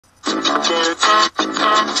One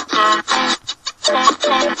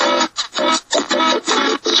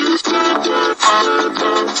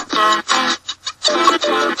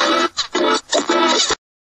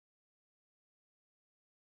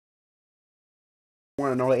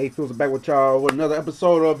and all A-Fizzle back with y'all with another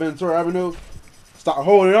episode of Ventura Avenue. Stop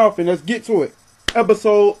holding off and let's get to it.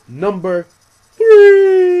 Episode number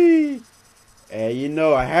 3. And you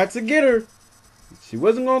know, I had to get her. She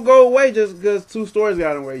wasn't going to go away just because 2 stories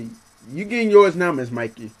got away. You getting yours now, Miss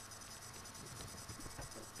Mykie.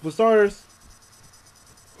 For starters,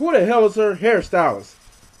 who the hell is her hairstylist?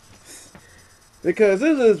 Because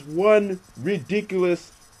this is one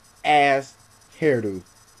ridiculous ass hairdo.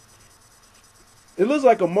 It looks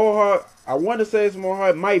like a mohawk. I want to say it's a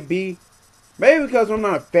mohawk. It might be. Maybe because I'm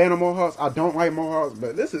not a fan of mohawks. I don't like mohawks.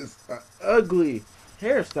 But this is an ugly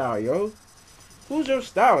hairstyle, yo. Who's your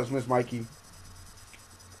stylist, Miss Mykie?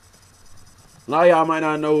 A lot of y'all might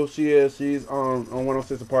not know who she is. She's on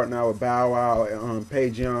 106 Apart now with Bow Wow,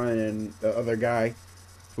 Paige Young, and the other guy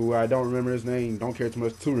who I don't remember his name. Don't care too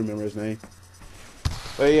much to remember his name.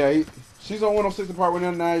 But yeah, she's on 106 Apart with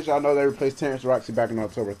them now. Y'all know they replaced Terrence Roxy back in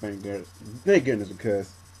October. Thank goodness,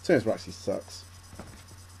 because Terrence Roxy sucks.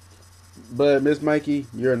 But Miss Mykie,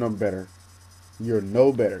 you're no better. You're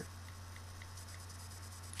no better.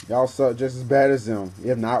 Y'all suck just as bad as them,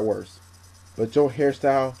 if not worse. But your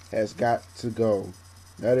hairstyle has got to go.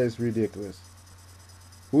 That is ridiculous.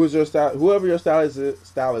 Who is your style? Whoever your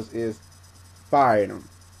stylist is, fire them.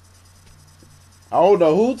 I don't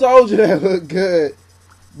know who told you that looked good,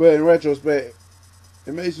 but in retrospect,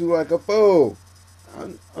 it makes you look like a fool.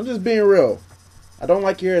 I'm just being real. I don't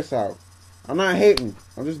like your hairstyle. I'm not hating.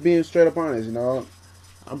 I'm just being straight up honest. You know,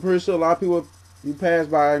 I'm pretty sure a lot of people you pass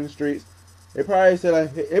by in the streets, they probably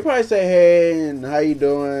say hey and how you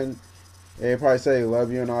doing. They probably say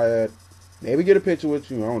love you and all that. Maybe get a picture with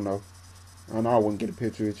you. I don't know. I wouldn't get a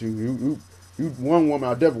picture with you. You one woman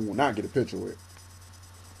I definitely will not get a picture with.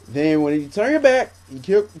 Then when you turn your back,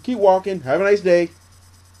 you keep walking. Have a nice day.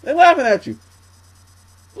 They're laughing at you.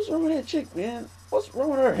 What's wrong with that chick, man? What's wrong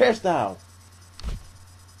with her hairstyle?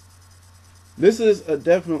 This is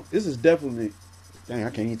definitely. Dang, I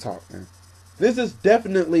can't even talk, man. This is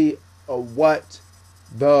definitely a what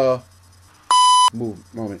the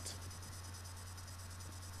moment.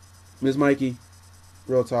 Miss Mykie,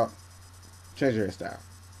 real talk, change your hairstyle.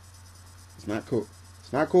 It's not cool.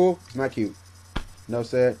 It's not cool. It's not cute. No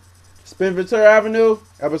said. Spin Ventura Avenue,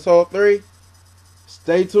 episode 3.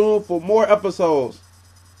 Stay tuned for more episodes.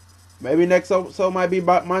 Maybe next episode might be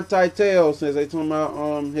about Monty Tale, since they talking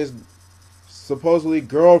about his supposedly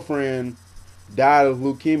girlfriend died of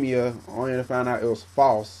leukemia, only to find out it was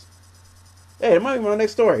false. Hey, it might be my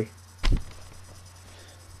next story.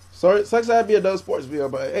 So it sucks that'd be a double sports video,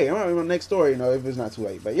 but hey, it might be my next story, you know, if it's not too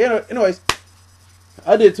late. But yeah, anyways,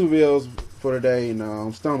 I did 2 videos for today, you know,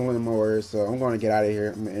 I'm stumbling my words, so I'm going to get out of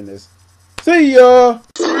here and end this. See ya!